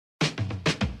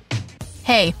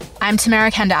Hey, I'm Tamara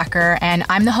Kandaker, and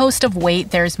I'm the host of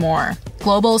Wait, There's More,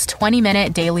 Global's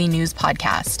 20-minute daily news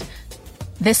podcast.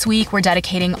 This week, we're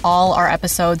dedicating all our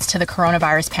episodes to the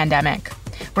coronavirus pandemic.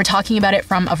 We're talking about it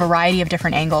from a variety of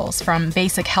different angles, from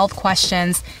basic health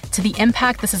questions to the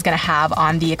impact this is going to have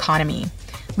on the economy.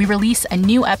 We release a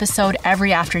new episode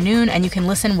every afternoon, and you can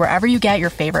listen wherever you get your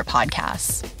favorite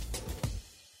podcasts.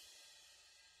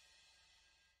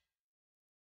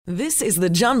 This is the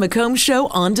John McComb Show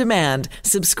on demand.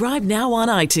 Subscribe now on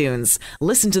iTunes.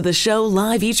 Listen to the show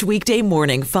live each weekday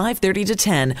morning, 5:30 to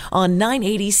 10 on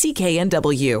 980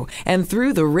 CKNW and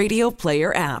through the Radio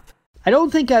Player app. I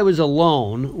don't think I was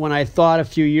alone when I thought a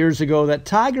few years ago that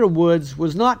Tiger Woods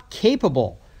was not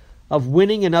capable of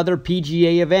winning another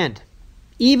PGA event.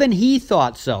 Even he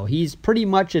thought so. He's pretty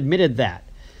much admitted that.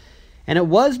 And it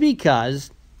was because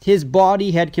his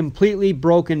body had completely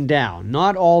broken down,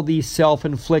 not all these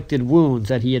self-inflicted wounds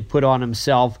that he had put on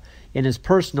himself in his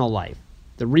personal life.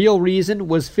 The real reason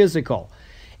was physical.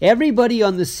 Everybody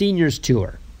on the seniors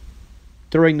tour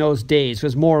during those days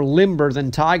was more limber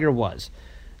than Tiger was.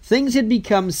 Things had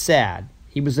become sad.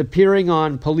 He was appearing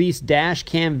on police dash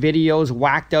cam videos,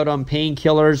 whacked out on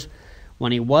painkillers.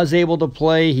 When he was able to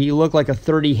play, he looked like a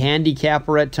 30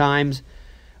 handicapper at times.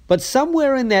 But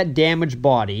somewhere in that damaged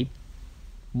body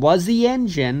was the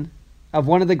engine of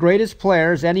one of the greatest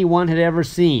players anyone had ever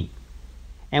seen.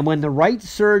 And when the right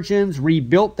surgeons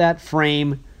rebuilt that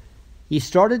frame, he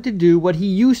started to do what he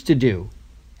used to do,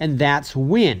 and that's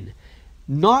win.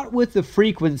 Not with the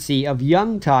frequency of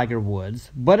young Tiger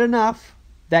Woods, but enough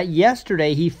that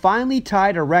yesterday he finally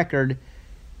tied a record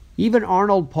even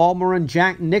Arnold Palmer and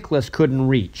Jack Nicklaus couldn't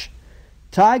reach.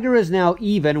 Tiger is now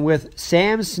even with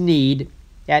Sam Snead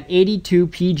at 82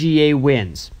 PGA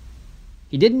wins.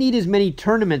 He didn't need as many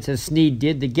tournaments as Snead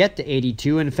did to get to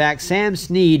 82. In fact, Sam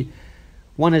Snead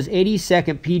won his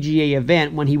 82nd PGA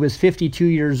event when he was 52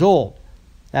 years old.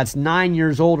 That's 9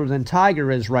 years older than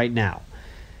Tiger is right now.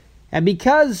 And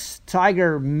because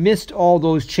Tiger missed all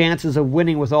those chances of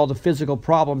winning with all the physical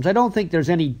problems, I don't think there's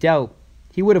any doubt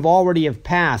he would have already have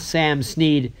passed Sam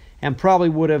Snead and probably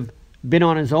would have been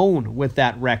on his own with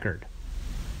that record.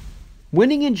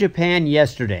 Winning in Japan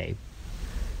yesterday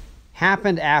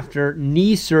happened after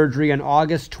knee surgery on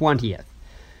August 20th.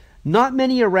 Not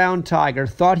many around Tiger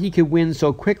thought he could win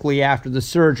so quickly after the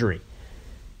surgery.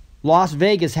 Las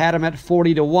Vegas had him at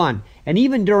 40-1, and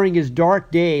even during his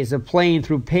dark days of playing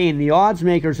through pain, the odds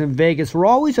makers in Vegas were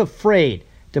always afraid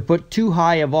to put too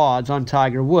high of odds on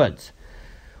Tiger Woods.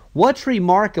 What's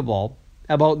remarkable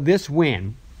about this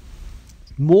win,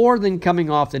 more than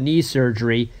coming off the knee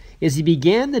surgery, is he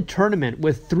began the tournament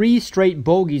with 3 straight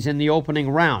bogeys in the opening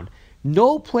round.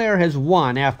 No player has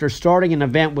won after starting an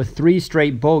event with 3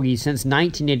 straight bogeys since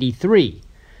 1983.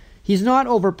 He's not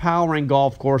overpowering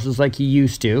golf courses like he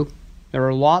used to. There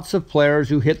are lots of players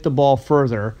who hit the ball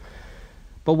further.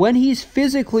 But when he's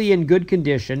physically in good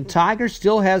condition, Tiger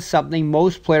still has something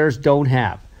most players don't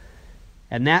have.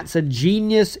 And that's a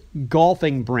genius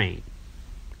golfing brain.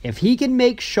 If he can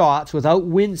make shots without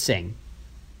wincing,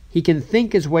 he can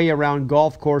think his way around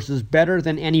golf courses better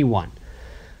than anyone.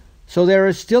 So there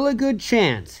is still a good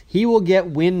chance he will get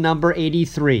win number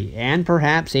 83, and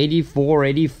perhaps 84,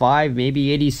 85,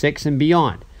 maybe 86 and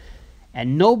beyond.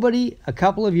 And nobody a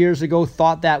couple of years ago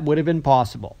thought that would have been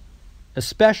possible,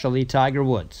 especially Tiger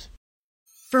Woods.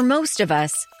 For most of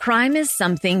us, crime is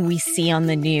something we see on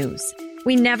the news.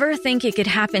 We never think it could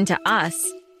happen to us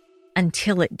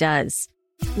until it does.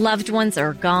 Loved ones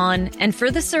are gone, and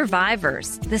for the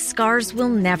survivors, the scars will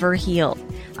never heal.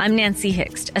 I'm Nancy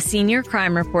Hixt, a senior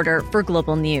crime reporter for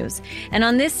Global News. And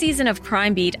on this season of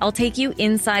Crime Beat, I'll take you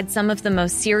inside some of the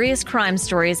most serious crime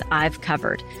stories I've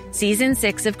covered. Season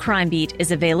 6 of Crime Beat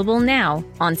is available now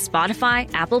on Spotify,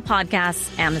 Apple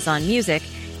Podcasts, Amazon Music,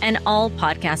 and all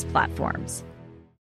podcast platforms.